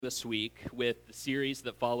This week with the series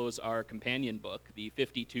that follows our companion book, the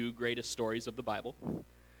 52 Greatest Stories of the Bible.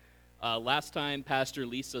 Last time Pastor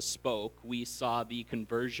Lisa spoke, we saw the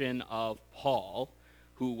conversion of Paul,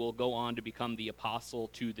 who will go on to become the apostle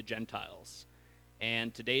to the Gentiles.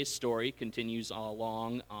 And today's story continues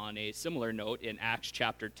along on a similar note in Acts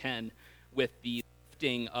chapter 10 with the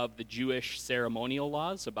lifting of the Jewish ceremonial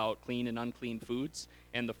laws about clean and unclean foods,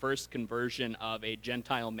 and the first conversion of a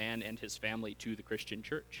Gentile man and his family to the Christian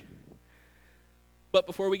church. But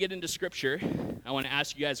before we get into Scripture, I want to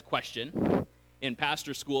ask you guys a question. In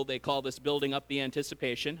pastor school, they call this building up the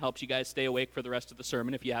anticipation. Helps you guys stay awake for the rest of the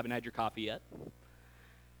sermon if you haven't had your coffee yet.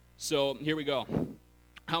 So here we go.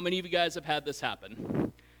 How many of you guys have had this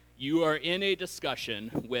happen? You are in a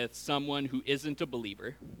discussion with someone who isn't a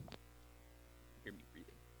believer. Hear me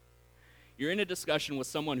breathing. You're in a discussion with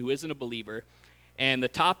someone who isn't a believer, and the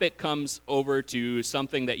topic comes over to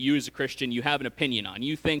something that you as a Christian, you have an opinion on.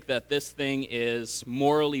 You think that this thing is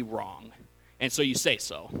morally wrong, and so you say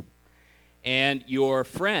so. And your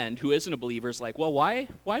friend who isn't a believer is like, well, why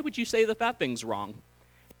would you say that thing's wrong?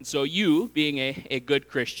 And so you, being a good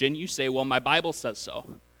Christian, you say, well, my Bible says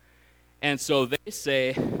so. And so they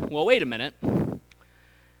say, well, wait a minute.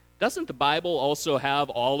 Doesn't the Bible also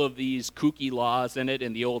have all of these kooky laws in it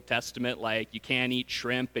in the Old Testament, like you can't eat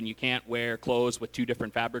shrimp and you can't wear clothes with two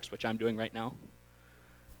different fabrics, which I'm doing right now?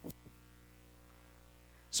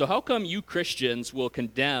 So how come you Christians will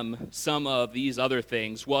condemn some of these other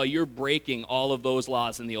things while you're breaking all of those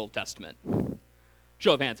laws in the Old Testament?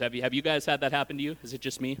 Show of hands, have you guys had that happen to you? Is it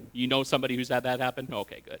just me? You know somebody who's had that happen?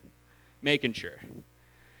 Okay, good. Making sure.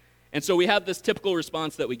 And so we have this typical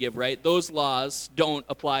response that we give, right? Those laws don't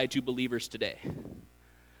apply to believers today.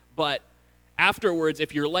 But afterwards,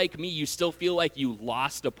 if you're like me, you still feel like you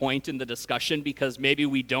lost a point in the discussion because maybe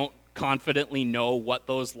we don't confidently know what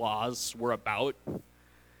those laws were about.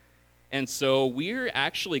 And so we're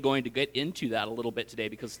actually going to get into that a little bit today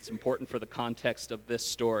because it's important for the context of this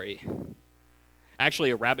story.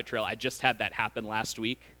 Actually, a rabbit trail, I just had that happen last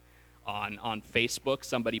week. On Facebook,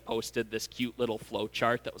 somebody posted this cute little flow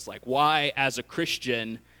chart that was like, why, as a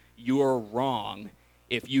Christian, you're wrong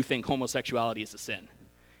if you think homosexuality is a sin.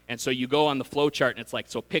 And so you go on the flow chart, and it's like,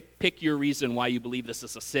 so pick your reason why you believe this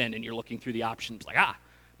is a sin, and you're looking through the options, like,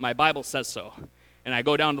 my Bible says so. And I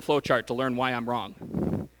go down the flow chart to learn why I'm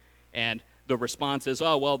wrong. And the response is,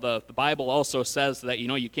 oh, well, the Bible also says that,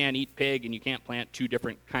 you can't eat pig and you can't plant two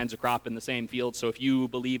different kinds of crop in the same field, so if you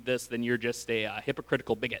believe this, then you're just a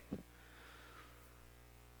hypocritical bigot.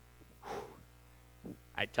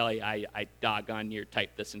 I tell you, I doggone near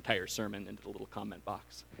typed this entire sermon into the little comment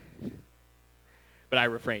box. But I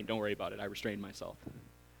refrained. Don't worry about it. I restrained myself.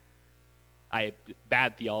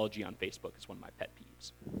 Bad theology on Facebook is one of my pet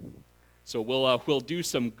peeves. So we'll do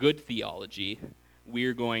some good theology.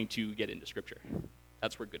 We're going to get into Scripture.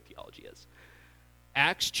 That's where good theology is.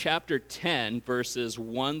 Acts chapter 10, verses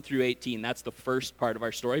 1 through 18. That's the first part of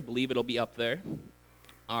our story. I believe it'll be up there.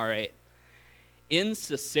 All right. In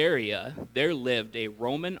Caesarea, there lived a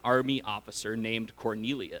Roman army officer named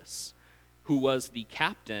Cornelius, who was the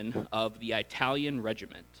captain of the Italian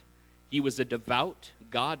regiment. He was a devout,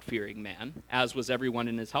 God-fearing man, as was everyone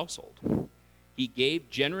in his household. He gave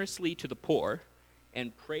generously to the poor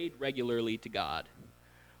and prayed regularly to God.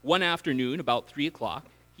 One afternoon, about 3 o'clock,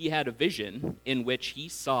 he had a vision in which he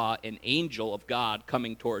saw an angel of God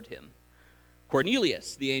coming toward him.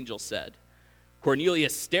 "Cornelius," the angel said.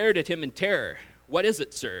 Cornelius stared at him in terror. "What is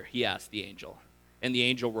it, sir?" he asked the angel. And the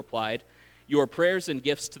angel replied, "Your prayers and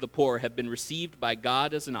gifts to the poor have been received by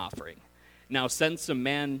God as an offering. Now send some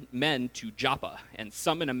men to Joppa and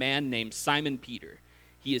summon a man named Simon Peter.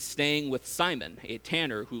 He is staying with Simon, a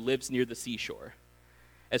tanner who lives near the seashore."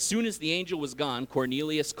 As soon as the angel was gone,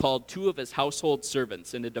 Cornelius called 2 of his household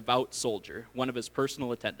servants and a devout soldier, one of his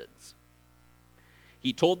personal attendants.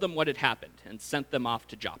 He told them what had happened and sent them off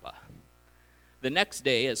to Joppa. The next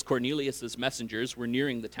day, as Cornelius' messengers were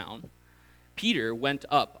nearing the town, Peter went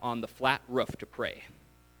up on the flat roof to pray.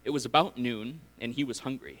 It was about noon, and he was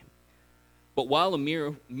hungry. But while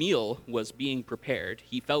a meal was being prepared,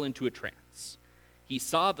 he fell into a trance. He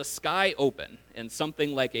saw the sky open, and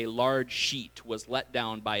something like a large sheet was let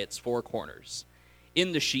down by its 4 corners.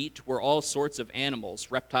 In the sheet were all sorts of animals,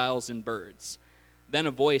 reptiles, and birds. Then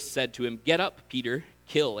a voice said to him, "Get up, Peter,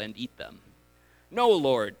 kill and eat them." "No,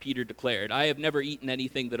 Lord," Peter declared, "I have never eaten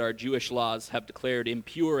anything that our Jewish laws have declared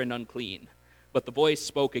impure and unclean." But the voice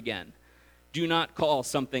spoke again, "Do not call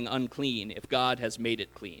something unclean if God has made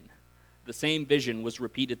it clean." The same vision was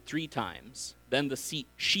repeated 3 times. Then the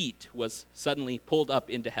sheet was suddenly pulled up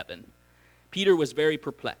into heaven. Peter was very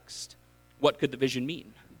perplexed. What could the vision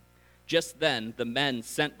mean? Just then, the men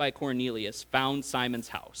sent by Cornelius found Simon's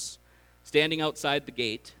house. Standing outside the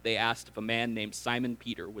gate, they asked if a man named Simon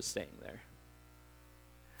Peter was staying there.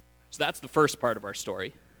 So that's the first part of our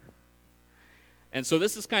story. And so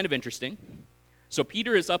this is kind of interesting. So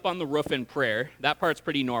Peter is up on the roof in prayer. That part's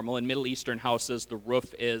pretty normal. In Middle Eastern houses, the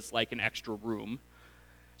roof is like an extra room.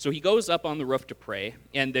 So he goes up on the roof to pray,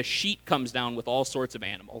 and the sheet comes down with all sorts of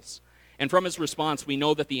animals. And from his response, we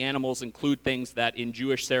know that the animals include things that in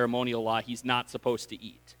Jewish ceremonial law he's not supposed to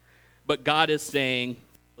eat. But God is saying,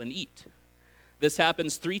 and eat. This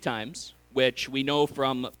happens 3 times, which we know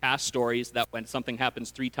from past stories that when something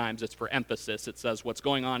happens 3 times, it's for emphasis. It says what's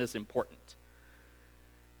going on is important.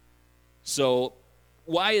 So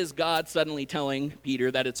why is God suddenly telling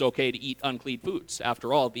Peter that it's okay to eat unclean foods?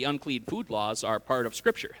 After all, the unclean food laws are part of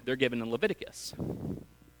Scripture. They're given in Leviticus.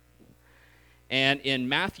 And in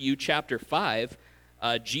Matthew chapter 5,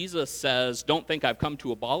 Jesus says, "Don't think I've come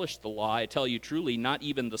to abolish the law. I tell you truly, not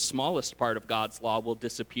even the smallest part of God's law will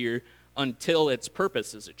disappear until its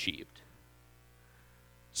purpose is achieved."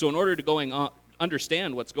 So in order to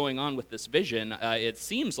understand what's going on with this vision, it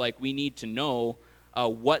seems like we need to know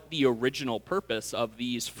what the original purpose of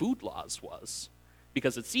these food laws was.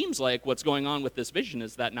 Because it seems like what's going on with this vision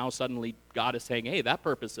is that now suddenly God is saying, hey, that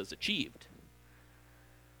purpose is achieved.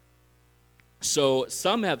 So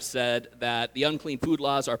some have said that the unclean food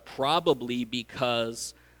laws are probably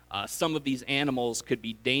because some of these animals could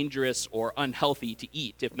be dangerous or unhealthy to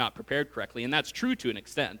eat if not prepared correctly, and that's true to an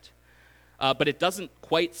extent. But it doesn't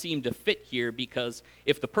quite seem to fit here, because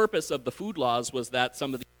if the purpose of the food laws was that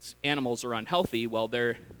some of these animals are unhealthy, well,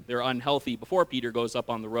 they're unhealthy before Peter goes up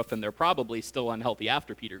on the roof, and they're probably still unhealthy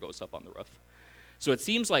after Peter goes up on the roof. So it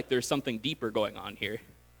seems like there's something deeper going on here.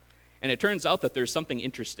 And it turns out that there's something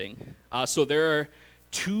interesting. So there are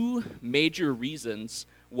 2 major reasons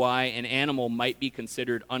why an animal might be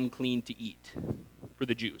considered unclean to eat for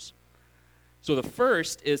the Jews. So the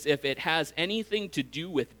first is if it has anything to do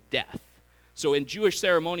with death. So in Jewish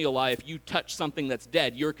ceremonial law, if you touch something that's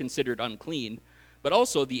dead, you're considered unclean. But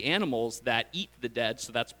also the animals that eat the dead,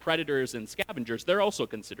 so that's predators and scavengers, they're also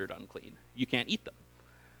considered unclean. You can't eat them.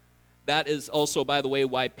 That is also, by the way,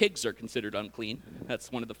 why pigs are considered unclean.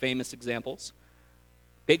 That's one of the famous examples.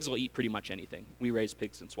 Pigs will eat pretty much anything. We raise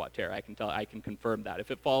pigs in Swatter. I can confirm that. If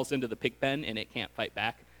it falls into the pig pen and it can't fight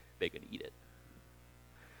back, they can eat it.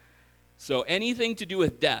 So anything to do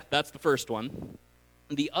with death, that's the first one.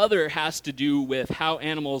 The other has to do with how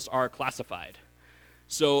animals are classified.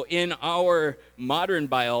 So in our modern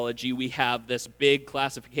biology, we have this big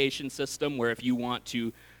classification system where if you want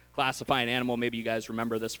to classify an animal, maybe you guys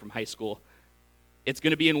remember this from high school, it's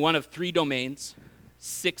going to be in one of 3 domains,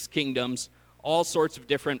 6 kingdoms, all sorts of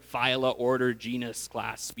different phyla, order, genus,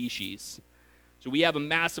 class, species. So we have a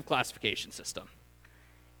massive classification system.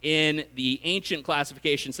 In the ancient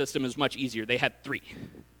classification system, it was much easier. They had 3.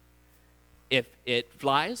 If it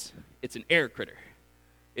flies, it's an air critter.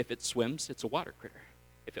 If it swims, it's a water critter.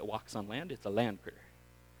 If it walks on land, it's a land critter.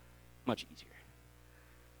 Much easier.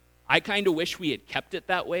 I kind of wish we had kept it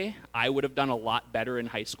that way. I would have done a lot better in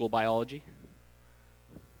high school biology.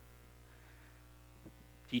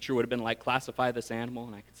 Teacher would have been like, classify this animal,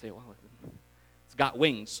 and I could say, well, it's got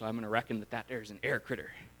wings, so I'm going to reckon that there's an air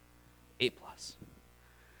critter. A+.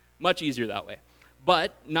 Much easier that way.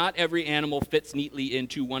 But not every animal fits neatly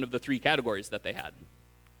into one of the 3 categories that they had.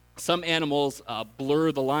 Some animals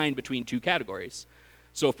blur the line between 2 categories.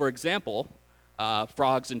 So, for example,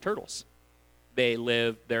 frogs and turtles.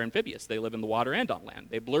 They're amphibious. They live in the water and on land.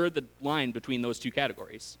 They blur the line between those 2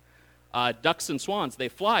 categories. Ducks and swans, they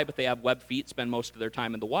fly, but they have webbed feet, spend most of their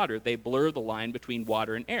time in the water. They blur the line between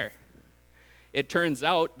water and air. It turns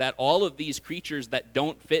out that all of these creatures that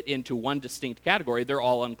don't fit into one distinct category, they're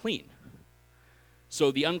all unclean. So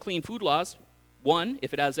the unclean food laws, 1,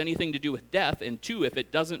 if it has anything to do with death, and 2, if it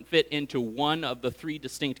doesn't fit into one of the 3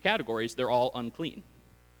 distinct categories, they're all unclean.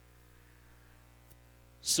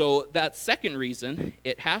 So that second reason,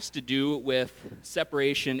 it has to do with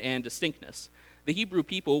separation and distinctness. The Hebrew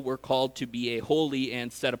people were called to be a holy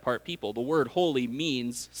and set-apart people. The word holy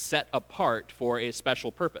means set apart for a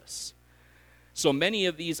special purpose. So many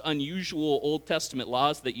of these unusual Old Testament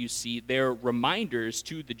laws that you see, they're reminders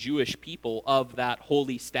to the Jewish people of that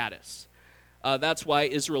holy status. That's why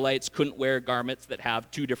Israelites couldn't wear garments that have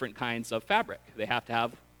 2 different kinds of fabric. They have to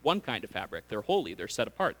have one kind of fabric. They're holy. They're set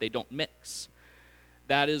apart. They don't mix.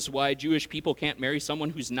 That is why Jewish people can't marry someone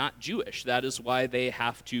who's not Jewish. That is why they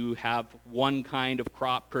have to have one kind of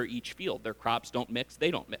crop per each field. Their crops don't mix,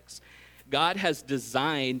 they don't mix. God has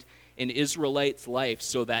designed in Israelite's life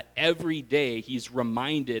so that every day he's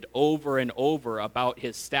reminded over and over about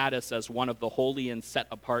his status as one of the holy and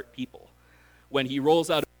set-apart people. When he rolls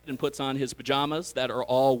out of bed and puts on his pajamas that are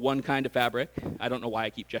all one kind of fabric, I don't know why I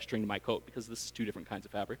keep gesturing to my coat, because this is two different kinds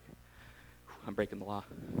of fabric. I'm breaking the law.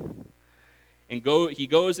 And he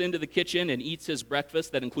goes into the kitchen and eats his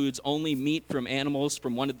breakfast that includes only meat from animals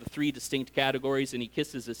from one of the three distinct categories, and he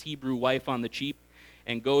kisses his Hebrew wife on the cheek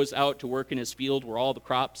and goes out to work in his field where all the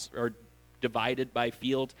crops are divided by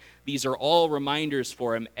field. These are all reminders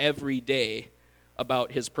for him every day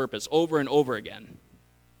about his purpose, over and over again.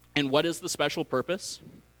 And what is the special purpose?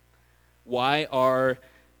 Why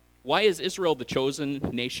is Israel the chosen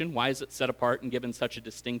nation? Why is it set apart and given such a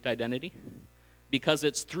distinct identity? Because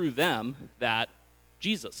it's through them that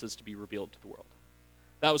Jesus is to be revealed to the world.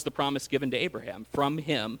 That was the promise given to Abraham. From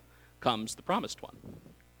him comes the promised one.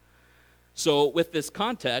 So with this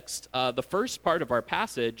context, the first part of our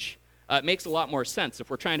passage makes a lot more sense if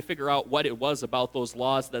we're trying to figure out what it was about those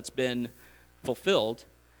laws that's been fulfilled.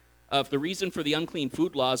 If the reason for the unclean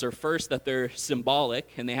food laws are first that they're symbolic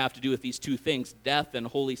and they have to do with these two things, death and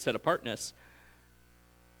holy set-apartness,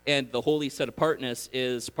 and the holy set-apartness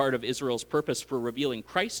is part of Israel's purpose for revealing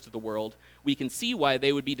Christ to the world, we can see why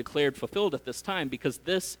they would be declared fulfilled at this time, because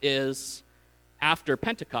this is after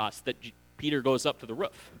Pentecost that Peter goes up to the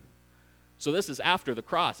roof. So this is after the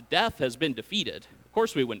cross. Death has been defeated. Of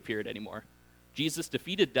course we wouldn't fear it anymore. Jesus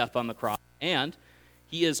defeated death on the cross, and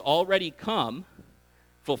he has already come,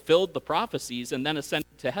 fulfilled the prophecies, and then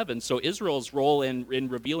ascended to heaven. So Israel's role in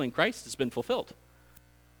revealing Christ has been fulfilled.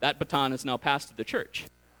 That baton is now passed to the church.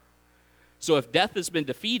 So if death has been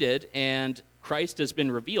defeated and Christ has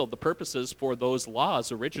been revealed, the purposes for those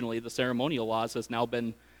laws, originally the ceremonial laws, has now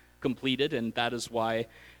been completed, and that is why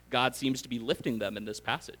God seems to be lifting them in this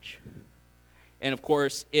passage. And of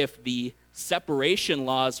course, if the separation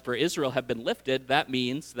laws for Israel have been lifted, that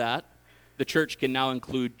means that the church can now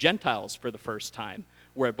include Gentiles for the first time,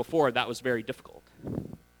 where before that was very difficult.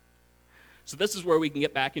 So this is where we can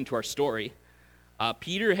get back into our story.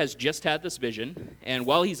 Peter has just had this vision, and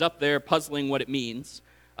while he's up there puzzling what it means,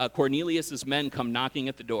 Cornelius' men come knocking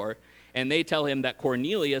at the door, and they tell him that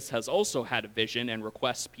Cornelius has also had a vision and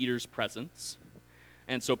requests Peter's presence.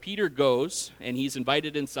 And so Peter goes, and he's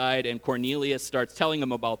invited inside, and Cornelius starts telling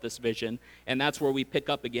him about this vision, and that's where we pick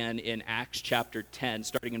up again in Acts chapter 10,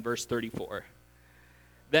 starting in verse 34.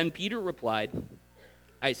 Then Peter replied,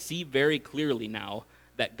 "I see very clearly now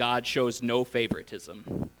that God shows no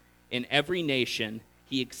favoritism. In every nation,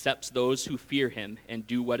 he accepts those who fear him and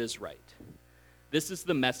do what is right. This is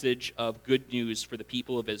the message of good news for the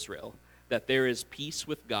people of Israel, that there is peace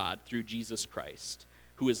with God through Jesus Christ,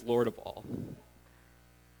 who is Lord of all.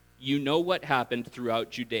 You know what happened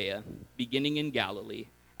throughout Judea, beginning in Galilee,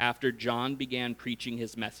 after John began preaching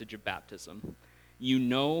his message of baptism. You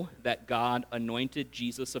know that God anointed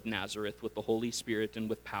Jesus of Nazareth with the Holy Spirit and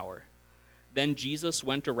with power. Then Jesus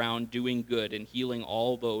went around doing good and healing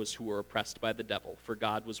all those who were oppressed by the devil, for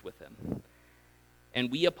God was with him.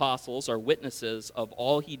 And we apostles are witnesses of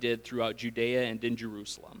all he did throughout Judea and in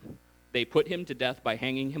Jerusalem. They put him to death by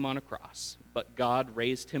hanging him on a cross, but God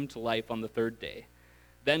raised him to life on the third day.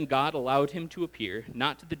 Then God allowed him to appear,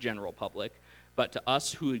 not to the general public, but to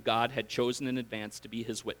us who God had chosen in advance to be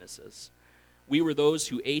his witnesses. We were those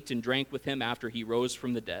who ate and drank with him after he rose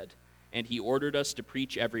from the dead. And he ordered us to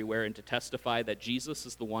preach everywhere and to testify that Jesus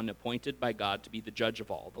is the one appointed by God to be the judge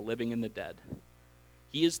of all, the living and the dead.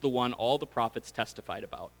 He is the one all the prophets testified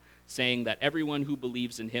about, saying that everyone who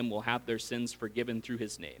believes in him will have their sins forgiven through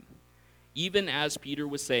his name. Even as Peter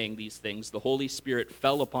was saying these things, the Holy Spirit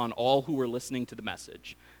fell upon all who were listening to the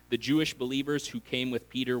message. The Jewish believers who came with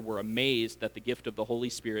Peter were amazed that the gift of the Holy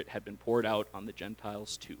Spirit had been poured out on the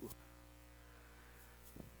Gentiles too."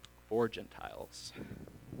 For Gentiles.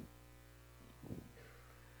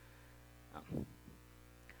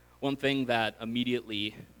 One thing that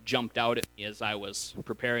immediately jumped out at me as I was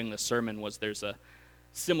preparing the sermon was there's a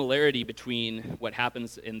similarity between what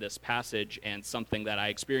happens in this passage and something that I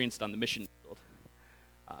experienced on the mission field.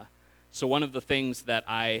 So one of the things that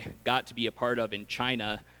I got to be a part of in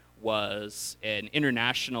China was an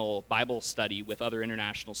international Bible study with other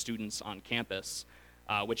international students on campus,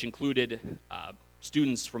 which included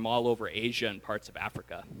students from all over Asia and parts of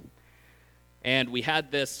Africa. And we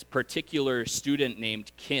had this particular student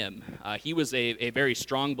named Kim. He was a very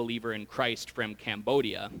strong believer in Christ from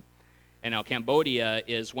Cambodia. And now Cambodia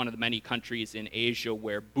is one of the many countries in Asia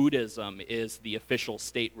where Buddhism is the official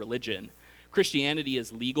state religion. Christianity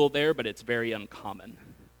is legal there, but it's very uncommon.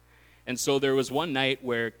 And so there was one night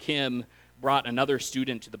where Kim brought another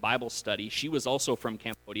student to the Bible study. She was also from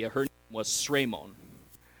Cambodia. Her name was Sraymon.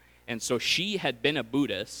 And so she had been a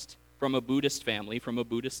Buddhist from a Buddhist family, from a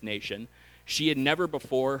Buddhist nation. She had never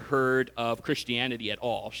before heard of Christianity at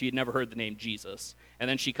all. She had never heard the name Jesus. And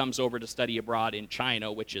then she comes over to study abroad in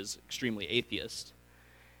China, which is extremely atheist.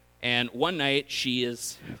 And one night she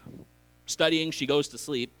is studying, she goes to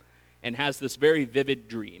sleep, and has this very vivid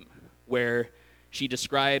dream where she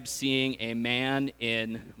describes seeing a man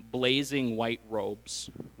in blazing white robes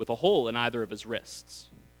with a hole in either of his wrists.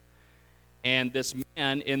 And this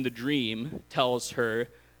man in the dream tells her,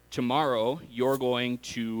 tomorrow you're going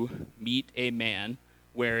to meet a man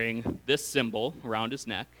wearing this symbol around his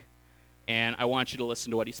neck, and I want you to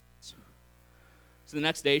listen to what he says. So the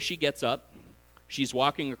next day she gets up, she's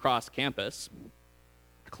walking across campus,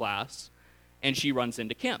 class, and she runs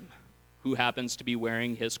into Kim, who happens to be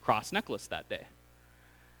wearing his cross necklace that day.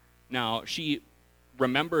 Now, she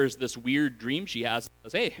remembers this weird dream she has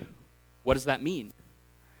and says, hey, what does that mean?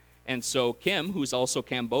 And so Kim, who's also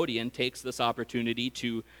Cambodian, takes this opportunity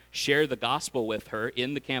to share the gospel with her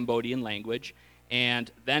in the Cambodian language,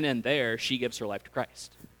 and then and there, she gives her life to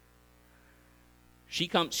Christ.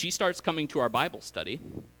 She starts coming to our Bible study,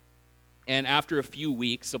 and after a few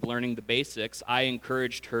weeks of learning the basics, I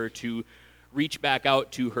encouraged her to reach back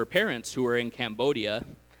out to her parents who are in Cambodia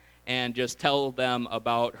and just tell them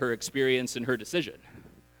about her experience and her decision.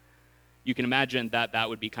 You can imagine that that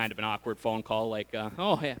would be kind of an awkward phone call, like,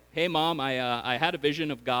 hey, Mom, I had a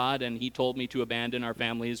vision of God, and he told me to abandon our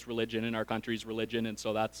family's religion and our country's religion, and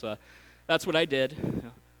so that's what I did.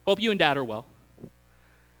 Hope you and Dad are well.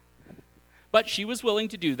 But she was willing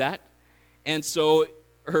to do that, and so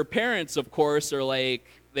her parents, of course, are like,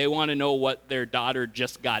 they want to know what their daughter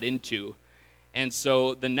just got into. And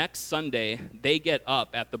so the next Sunday, they get up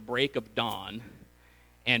at the break of dawn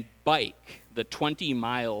and bike the 20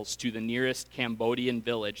 miles to the nearest Cambodian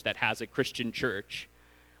village that has a Christian church,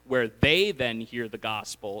 where they then hear the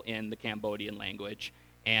gospel in the Cambodian language,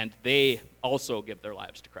 and they also give their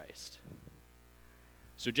lives to Christ.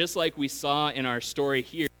 So just like we saw in our story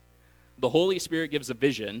here, the Holy Spirit gives a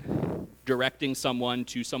vision, directing someone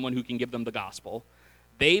to someone who can give them the gospel.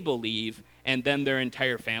 They believe, and then their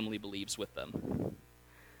entire family believes with them.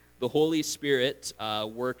 The Holy Spirit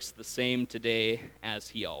works the same today as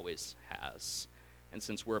he always has. And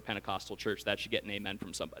since we're a Pentecostal church, that should get an amen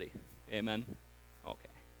from somebody. Amen? Okay.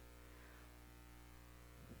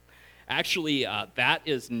 Actually, that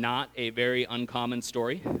is not a very uncommon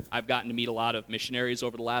story. I've gotten to meet a lot of missionaries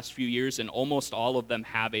over the last few years, and almost all of them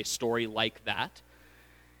have a story like that.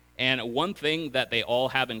 And one thing that they all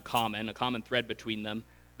have in common, a common thread between them,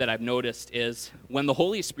 that I've noticed is when the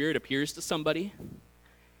Holy Spirit appears to somebody,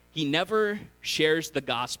 he never shares the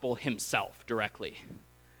gospel himself directly.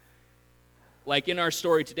 Like in our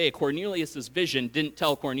story today, Cornelius' vision didn't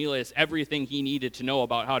tell Cornelius everything he needed to know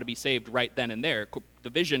about how to be saved right then and there. The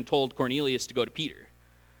vision told Cornelius to go to Peter.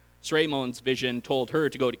 Sraymon's vision told her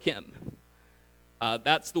to go to Kim.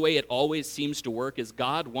 That's the way it always seems to work, is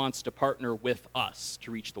God wants to partner with us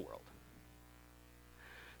to reach the world.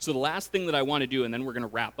 So the last thing that I want to do, and then we're going to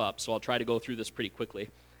wrap up, so I'll try to go through this pretty quickly.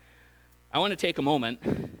 I want to take a moment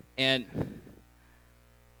and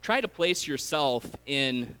try to place yourself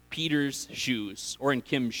in Peter's shoes or in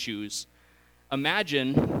Kim's shoes.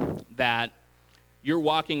 Imagine that you're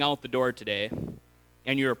walking out the door today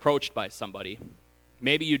and you're approached by somebody.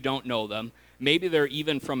 Maybe you don't know them. Maybe they're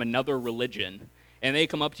even from another religion. And they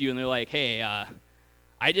come up to you and they're like, hey,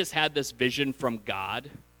 I just had this vision from God,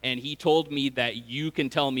 and he told me that you can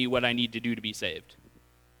tell me what I need to do to be saved.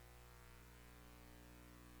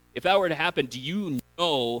 If that were to happen, do you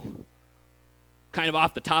know, kind of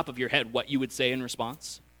off the top of your head, what you would say in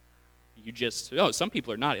response? You just, some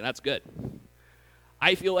people are nodding, that's good.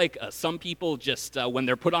 I feel like some people just, when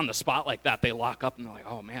they're put on the spot like that, they lock up and they're like,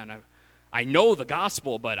 oh man, I know the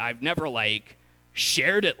gospel, but I've never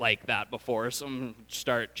shared it like that before. So I'm going to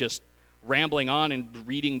start just rambling on and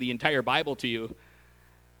reading the entire Bible to you.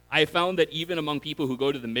 I found that even among people who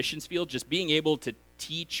go to the missions field, just being able to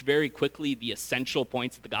teach very quickly the essential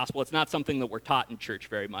points of the gospel, it's not something that we're taught in church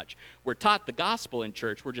very much. We're taught the gospel in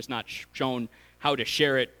church, we're just not shown how to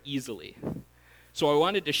share it easily. So I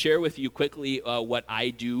wanted to share with you quickly what I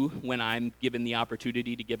do when I'm given the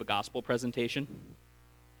opportunity to give a gospel presentation.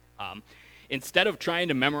 Instead of trying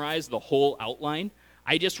to memorize the whole outline,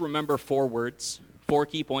 I just remember 4 words, 4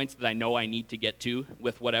 key points that I know I need to get to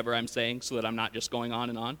with whatever I'm saying so that I'm not just going on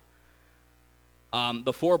and on.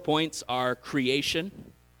 The 4 points are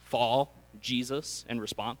creation, fall, Jesus, and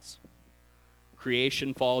response.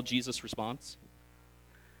 Creation, fall, Jesus, response.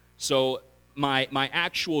 So my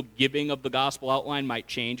actual giving of the gospel outline might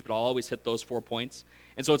change, but I'll always hit those 4 points.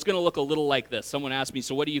 And so it's going to look a little like this. Someone asked me,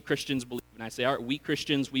 so what do you Christians believe? And And I say, all right, we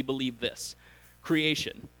Christians, we believe this.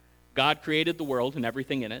 Creation. God created the world and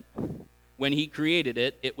everything in it. When he created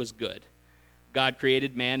it, it was good. God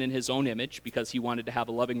created man in his own image because he wanted to have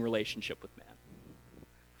a loving relationship with man.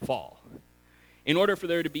 Fall. In order for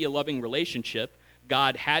there to be a loving relationship,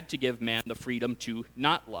 God had to give man the freedom to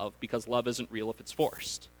not love because love isn't real if it's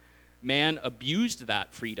forced. Man abused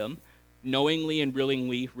that freedom, knowingly and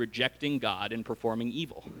willingly rejecting God and performing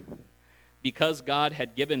evil. Because God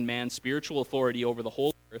had given man spiritual authority over the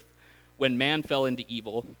whole earth, when man fell into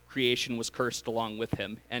evil, creation was cursed along with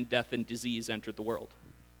him, and death and disease entered the world.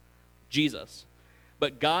 Jesus.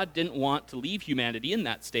 But God didn't want to leave humanity in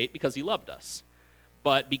that state because he loved us.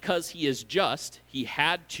 But because he is just, he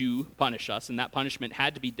had to punish us, and that punishment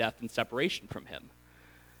had to be death and separation from him.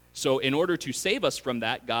 So in order to save us from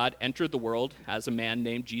that, God entered the world as a man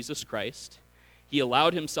named Jesus Christ. He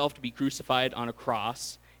allowed himself to be crucified on a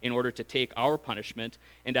cross in order to take our punishment,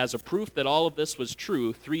 and as a proof that all of this was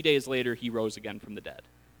true, 3 days later he rose again from the dead.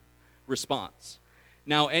 Response.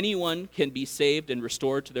 Now anyone can be saved and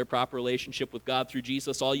restored to their proper relationship with God through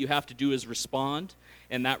Jesus. All you have to do is respond,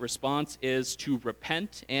 and that response is to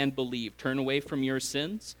repent and believe. Turn away from your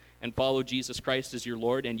sins and follow Jesus Christ as your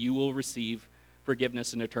Lord, and you will receive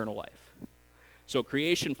forgiveness and eternal life. So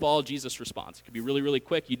creation, fall, Jesus response. It can be really, really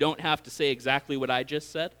quick. You don't have to say exactly what I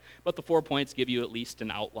just said, but the 4 points give you at least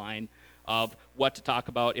an outline of what to talk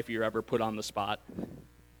about if you're ever put on the spot.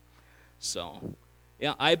 So,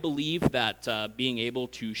 yeah, I believe that being able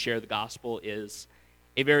to share the gospel is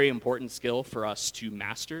a very important skill for us to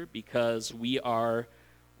master because we are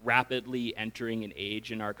rapidly entering an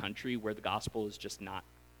age in our country where the gospel is just not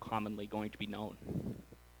commonly going to be known.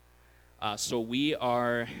 So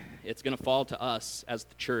it's going to fall to us as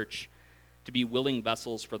the church to be willing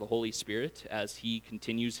vessels for the Holy Spirit as he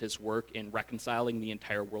continues his work in reconciling the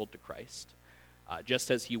entire world to Christ.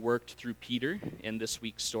 Just as he worked through Peter in this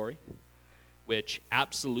week's story, which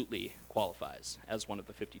absolutely qualifies as one of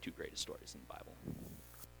the 52 greatest stories in the Bible.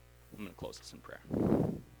 I'm going to close this in prayer.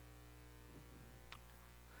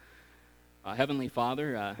 Heavenly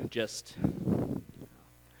Father, just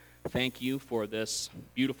thank you for this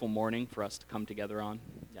beautiful morning for us to come together on.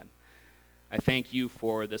 And I thank you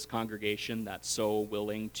for this congregation that's so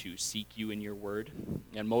willing to seek you in your word.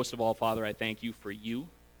 And most of all, Father, I thank you for you.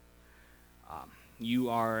 You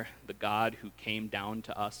are the God who came down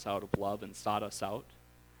to us out of love and sought us out.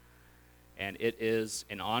 And it is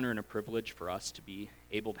an honor and a privilege for us to be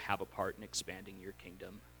able to have a part in expanding your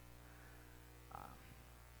kingdom.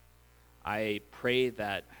 I pray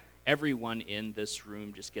that everyone in this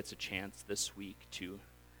room just gets a chance this week to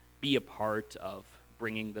be a part of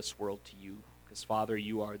bringing this world to you. Because, Father,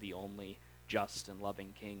 you are the only just and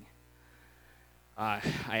loving King. I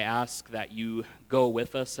ask that you go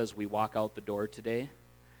with us as we walk out the door today,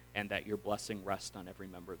 and that your blessing rest on every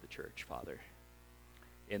member of the church, Father.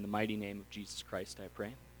 In the mighty name of Jesus Christ, I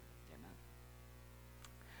pray. Amen.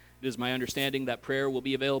 It is my understanding that prayer will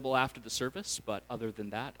be available after the service, but other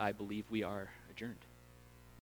than that, I believe we are adjourned.